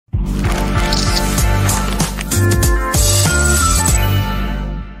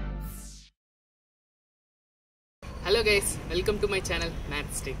Welcome to my channel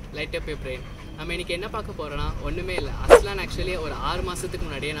Matchstick Light Up Your Brain. நம்ம இன்னைக்கு என்ன பார்க்க போறோம்னா ஒண்ணுமே இல்ல. அஸ்லான் actually ஒரு 6 மாசத்துக்கு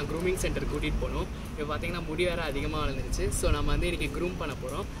முன்னாடியே நான் grooming center கூட்டிட்டு போனோம். இப்போ பாத்தீங்கன்னா முடி வேற அதிகமா வளர்ந்துருச்சு. சோ நம்ம வந்து இன்னைக்கு groom பண்ண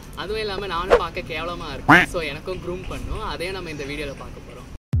போறோம். அதுவும் இல்லாம நானும் பார்க்க கேவலமா இருக்கேன். சோ எனக்கும் groom பண்ணனும். அதையும் நம்ம இந்த வீடியோல பார்க்க போறோம்.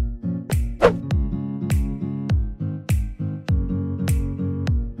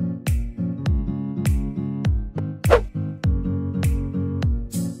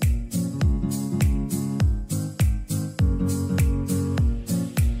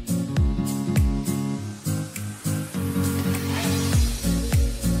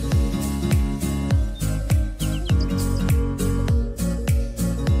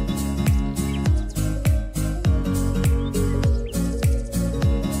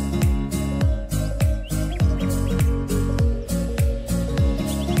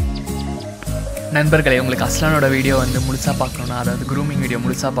 நண்பர்களே, உங்களுக்கு அஸ்லானோட வீடியோ வந்து முழுசாக பார்க்கணுன்னா, அதாவது க்ரூமிங் வீடியோ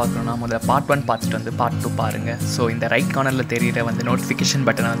முழுசாக பார்க்கணுன்னா முதல்ல பார்ட் 1 பார்த்துட்டு வந்து பார்ட் 2 பாருங்கள். ஸோ இந்த ரைட் கார்னரில் தெரிகிற வந்து நோட்டிஃபிகேஷன்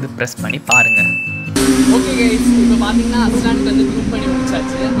பட்டனை வந்து ப்ரெஸ் பண்ணி பாருங்கள். ஓகே கைஸ், இப்போ பார்த்தீங்கன்னா அஸ்லானுக்கு வந்து க்ரூம் பண்ணி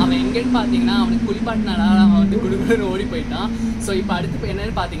முடிச்சாச்சு. அவன் எங்கேன்னு பார்த்தீங்கன்னா அவனுக்கு குளிப்பாட்டினால அவன் வந்து குடுகுடுன்னு ஓடி போயிட்டான். ஸோ இப்போ அடுத்து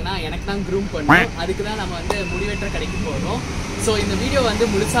என்னென்னு பார்த்தீங்கன்னா எனக்கு தான் க்ரூம் பண்ணணும். அதுக்கு தான் நம்ம வந்து முடிவெட்டுற கடைக்கு போகிறோம். ஸோ இந்த வீடியோ வந்து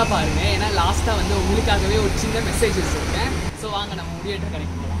முழுசாக பாருங்கள். ஏன்னா லாஸ்ட்டாக வந்து உங்களுக்காகவே ஒரு சின்ன மெசேஜ் வச்சுருக்கேன். ஸோ வாங்க நம்ம முடிவெட்டுற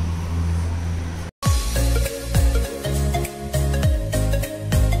கடைக்கு போகலாம்.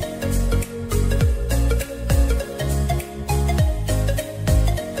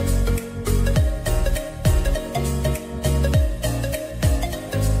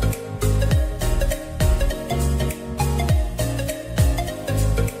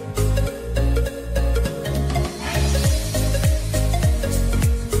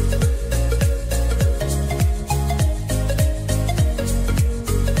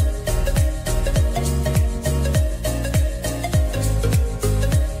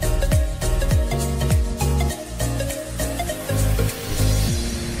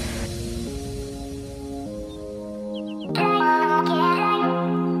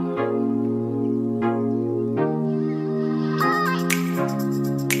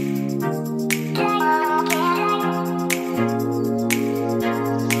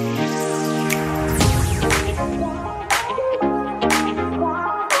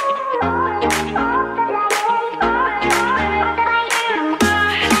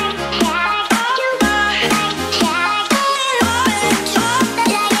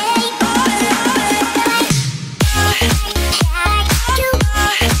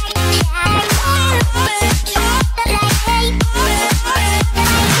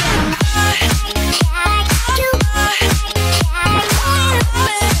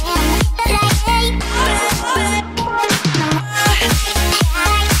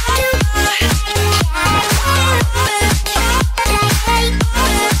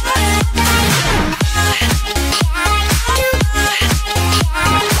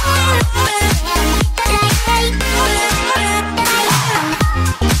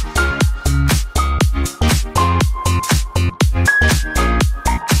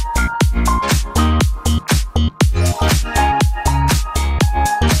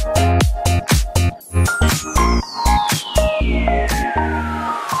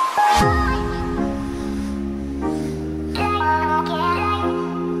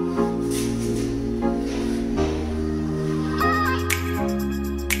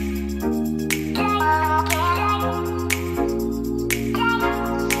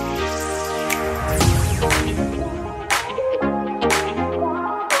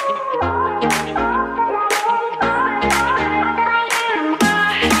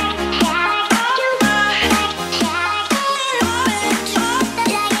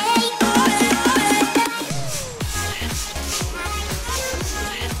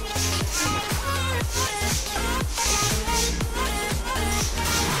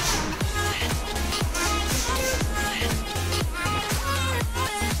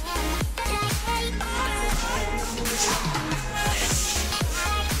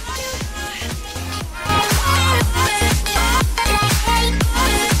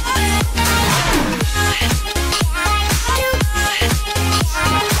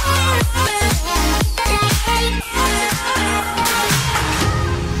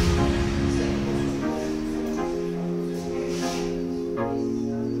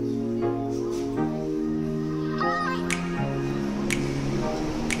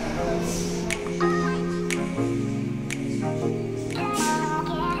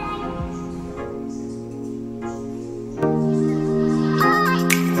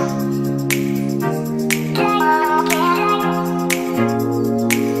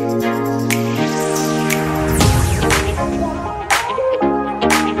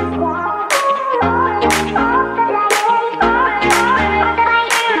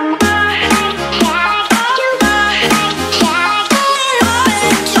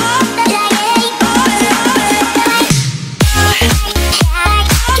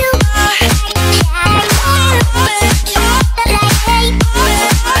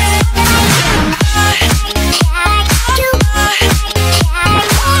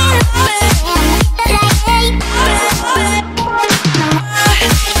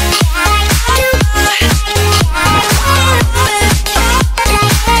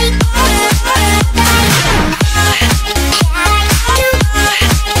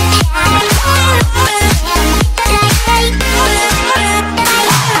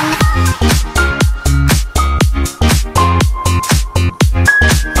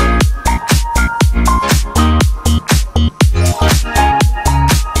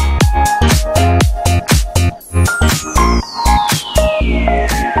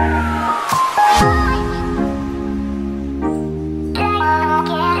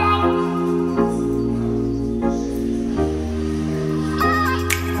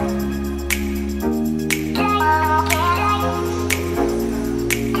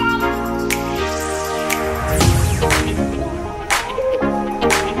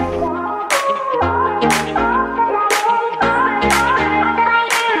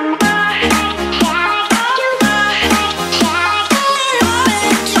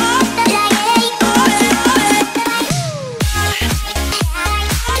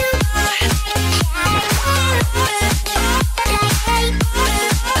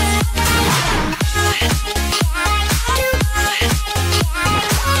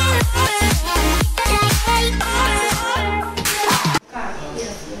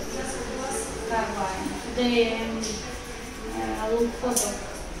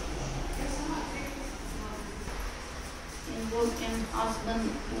 work in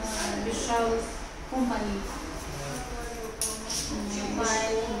husband visual company.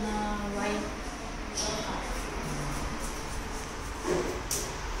 While wife.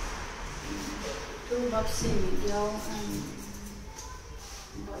 Two babsi, girl and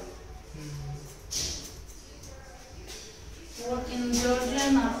boy. Work in Georgia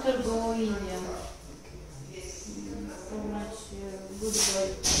and after go India. So much good boy.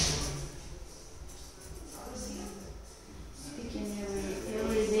 Speaking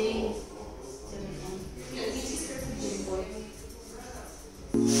every day. Good boy.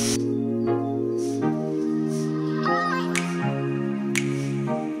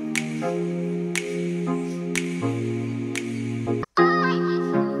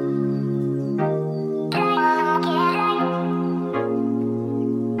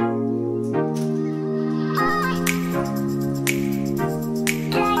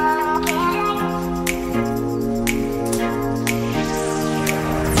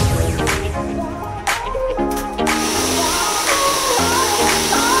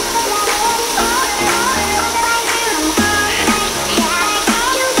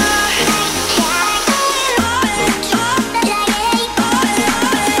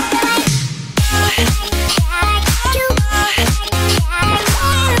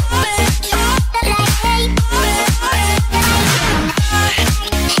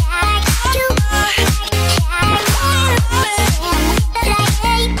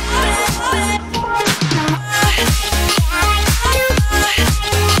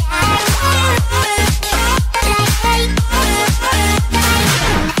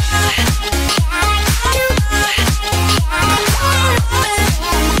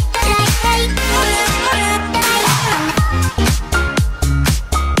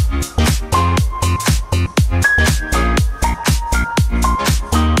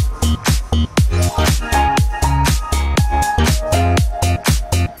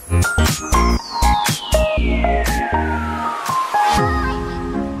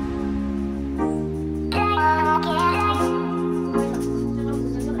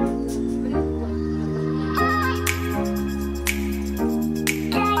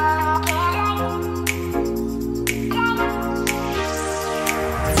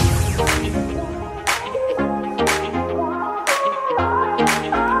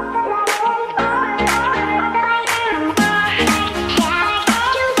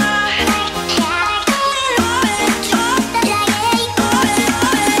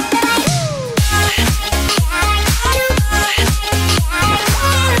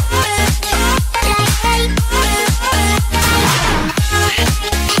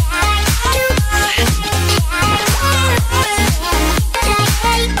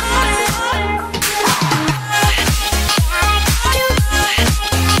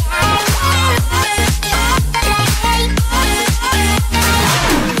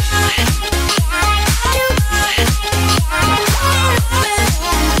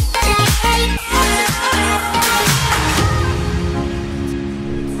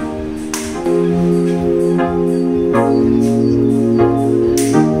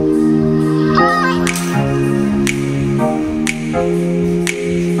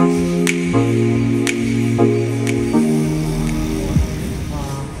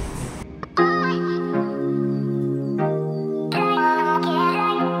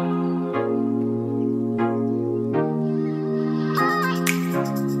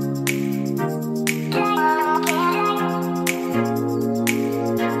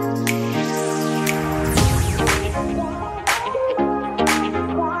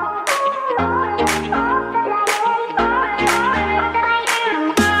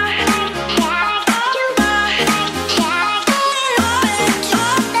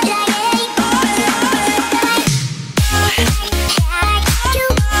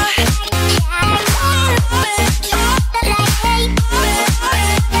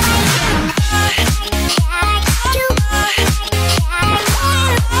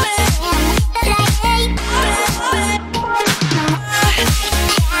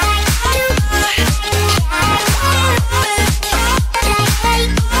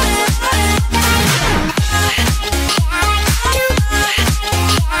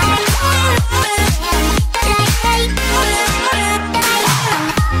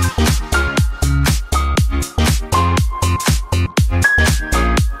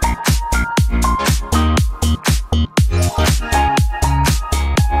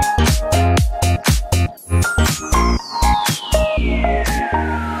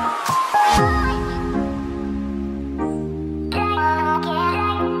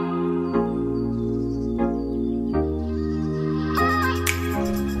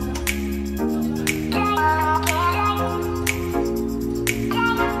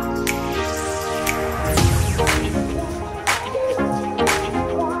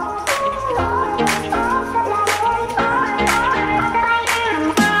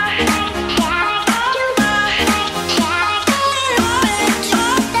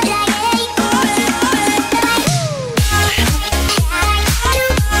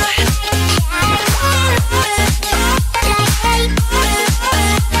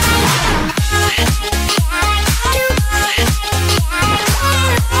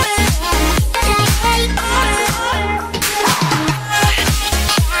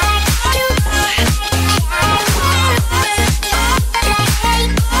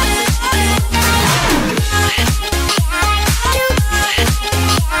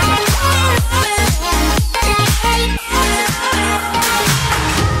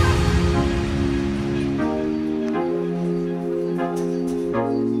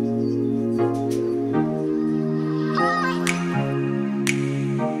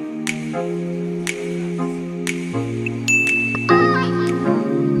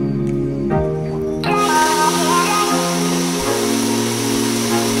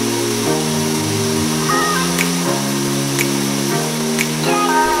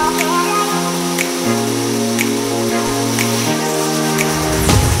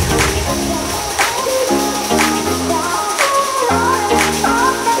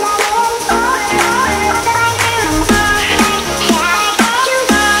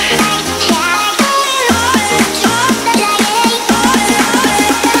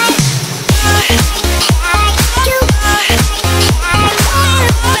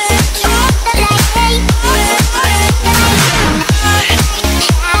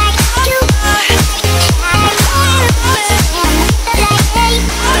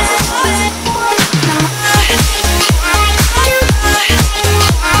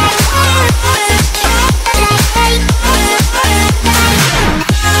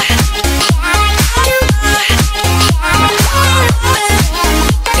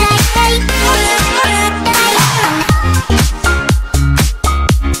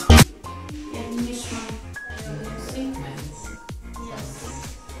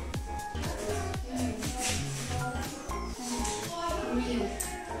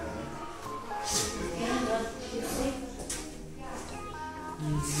 Too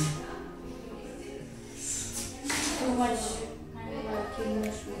much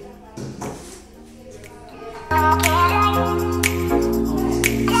handworking.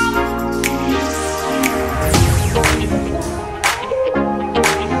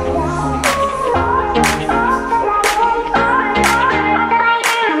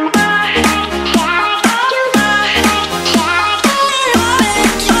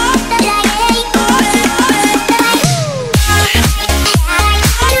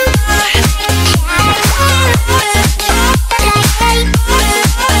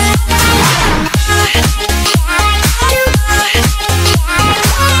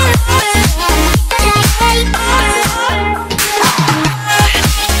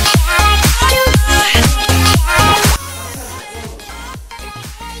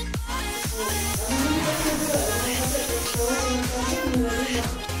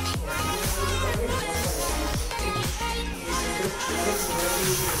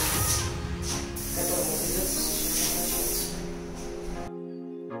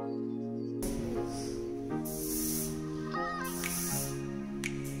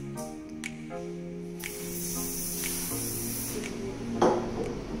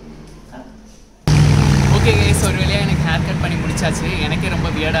 Okay guys, ஒரு வேளையாக எனக்கு hair cut பண்ணி முடிச்சாச்சு. எனக்கே ரொம்ப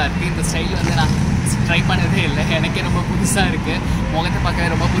வியர்டாக இருக்குது. இந்த style வந்து நான் ட்ரை பண்ணதே இல்லை. எனக்கே ரொம்ப புதுசாக இருக்குது. முகத்தை பார்க்கவே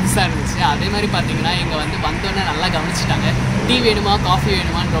ரொம்ப புதுசாக இருந்துச்சு. அதே மாதிரி பார்த்தீங்கன்னா இங்கே வந்து வந்தோடனே நல்லா கவனிச்சிட்டாங்க. டீ வேணுமா காஃபி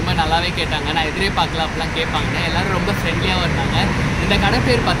வேணுமான்னு ரொம்ப நல்லாவே கேட்டாங்க. நான் எதிரே பார்க்கல அப்படிலாம் கேட்பாங்க. எல்லோரும் ரொம்ப ஃப்ரெண்ட்லியாகவும் இருந்தாங்க. இந்த கடை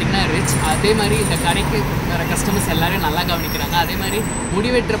பேர் பார்த்திங்கன்னா ரிச். அதே மாதிரி இந்த கடைக்கு வர கஸ்டமர்ஸ் எல்லோரும் நல்லா கவனிக்கிறாங்க. அதே மாதிரி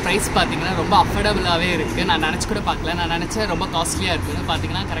முடிவெட்டுற ப்ரைஸ் பார்த்திங்கன்னா ரொம்ப அஃபோர்டபுளாகவே இருக்குது. நான் நினச்சி கூட பார்க்கல. நான் நினச்சேன் ரொம்ப காஸ்ட்லியாக இருக்குதுன்னு.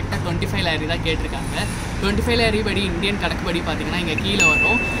 பார்த்திங்கன்னா கரெக்டாக 25 லாரி தான் கேட்டிருக்காங்க. 25 லாரி படி இந்தியன் கணக்குப்படி பார்த்திங்கன்னா இங்கே கீழே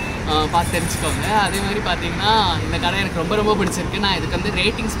வரும். பார்த்து தெரிஞ்சுக்கோங்க. அதே மாதிரி பார்த்தீங்கன்னா இந்த கடை எனக்கு ரொம்ப ரொம்ப பிடிச்சிருக்கு. நான் இதுக்கு வந்து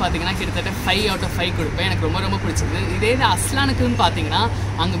ரேட்டிங்ஸ் பார்த்தீங்கன்னா கிட்டத்தட்ட 5 out of 5 கொடுப்பேன். எனக்கு ரொம்ப ரொம்ப பிடிச்சிருக்கு. இதே இது அஸ்லானுக்குன்னு பார்த்தீங்கன்னா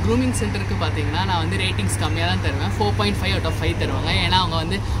அங்கே க்ரூமிங் சென்டருக்கு பார்த்தீங்கன்னா நான் வந்து ரேட்டிங்ஸ் கம்மியாக தான் தருவேன். 4.5 out of 5 தருவாங்க. ஏன்னா அவங்க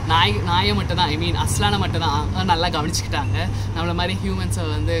வந்து நாயை மட்டும் தான், ஐ மீன் அஸ்லானை மட்டும் தான் நல்லா கவனிச்சுக்கிட்டாங்க. நம்மளை மாதிரி ஹியூமன்ஸை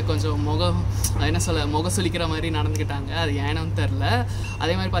வந்து கொஞ்சம் முகம் சுளிக்கிற மாதிரி நடந்துக்கிட்டாங்க. அது ஏன்னு தெரில.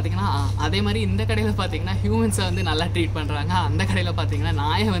 அதே மாதிரி பார்த்தீங்கன்னா அதே மாதிரி இந்த கடையில் பார்த்தீங்கன்னா ஹியூமன்ஸை வந்து நல்லா ட்ரீட் பண்ணுறாங்க. அந்த கடையில் பார்த்தீங்கன்னா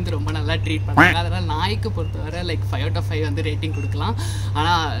நாயை வந்து ரொம்ப நல்லா ட்ரீட் பண்ணுறாங்க. அதனால் நாய்க்கு பொறுத்தவரை லைக் 5 out of 5 வந்து ரேட்டிங் கொடுக்கலாம்.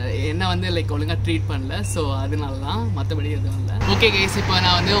 ஆனால் என்ன வந்து லைக் ஒழுங்காக ட்ரீட் பண்ணல. ஸோ அதனால தான், மற்றபடி எதுவும் இல்லை. ஓகே கைஸ், இப்போ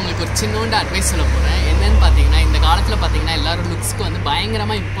நான் வந்து உங்களுக்கு ஒரு சின்னோண்டு அட்வைஸ் சொல்ல போகிறேன். என்னென்னு பார்த்தீங்கன்னா இந்த காலத்தில் பார்த்தீங்கன்னா எல்லோரும் லுக்ஸ்க்கு வந்து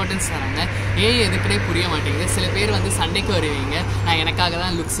பயங்கரமாக இம்பார்ட்டன்ஸ் தராங்க. ஏன் எதுக்குனே புரிய மாட்டேங்குது. சில பேர் வந்து சண்டைக்கு வருவீங்க, நான் எனக்காக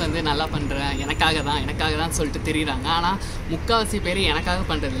தான் லுக்ஸ் வந்து நல்லா பண்ணுறேன், எனக்காக தான் சொல்லிட்டு தெரியுறாங்க. ஆனால் முக்கால்வாசி பேர் எனக்காக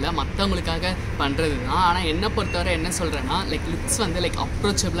பண்ணுறதில்ல, மற்றவங்களுக்காக பண்ணுறது தான். ஆனால் என்னை பொறுத்தவரை என்ன சொல்கிறேன்னா லைக் லுக்ஸ் வந்து லைக்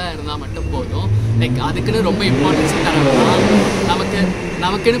அப்ரோச்சபிளாக இருந்தால் மட்டும் போதும். லைக் அதுக்குன்னு ரொம்ப இம்பார்ட்டன்ஸ் தரணும்னா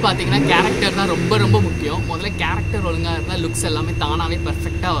நமக்குன்னு பார்த்தீங்கன்னா கேரக்டர் தான் ரொம்ப ரொம்ப முக்கியம். முதல்ல கேரக்டர் ஒழுங்காக இருந்தால் லுக்ஸ் எல்லாமே தானாகவே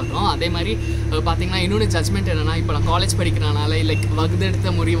பர்ஃபெக்டாக வரும். அதே மாதிரி பார்த்தீங்கன்னா இன்னொன்று ஜட்மெண்ட் என்னென்னா, இப்போ நான் காலேஜ் படிக்கிறனால லைக்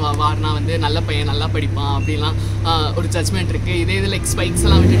வகுதெடுத்த முறி வாரினா வந்து நல்ல பையன் நல்லா படிப்பான் அப்படிலாம் ஒரு ஜட்மெண்ட் இருக்குது. இதே இது லைக் ஸ்பைக்ஸ்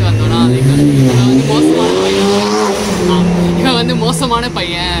எல்லாம் விட்டுட்டு வந்தோன்னா லைக் இவன் வந்து மோசமான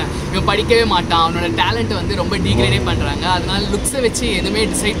பையன், இவன் படிக்கவே மாட்டான், அவனோட டேலண்ட்டை வந்து ரொம்ப டீக்ரேடே பண்ணுறாங்க. அதனால் லுக்ஸை வச்சு எதுவுமே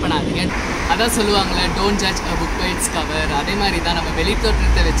டிசைட் பண்ணாதீங்க. அதான் சொல்லுவாங்களே, don't judge a book by its cover. அதே மாதிரி தான் நம்ம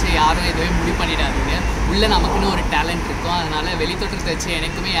வெளித்தோற்றத்தை வச்சு யாரும் எதுவுமே முடிவு பண்ணிடாதீங்க. உள்ளே நமக்குன்னு ஒரு டேலண்ட் இருக்கும். அதனால் வெளித்தோற்றத்தை வச்சு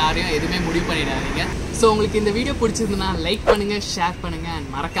எனக்குமே யாரையும் எதுவுமே முடிவு பண்ணிடாதீங்க. ஸோ உங்களுக்கு இந்த வீடியோ பிடிச்சிருந்துன்னா லைக் பண்ணுங்கள், ஷேர் பண்ணுங்கள், அண்ட்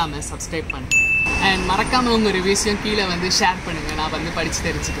மறக்காமல் சப்ஸ்கிரைப் பண்ணுங்கள். அண்ட் மறக்காமல் உங்கள் ரிவ்யூஸையும் கீழே வந்து ஷேர் பண்ணுங்கள். நான் வந்து படித்து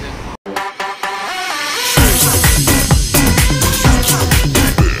தெரிஞ்சுக்கிறேன்.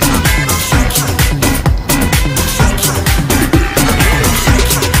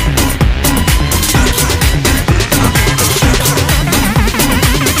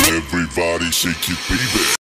 Shake it, baby.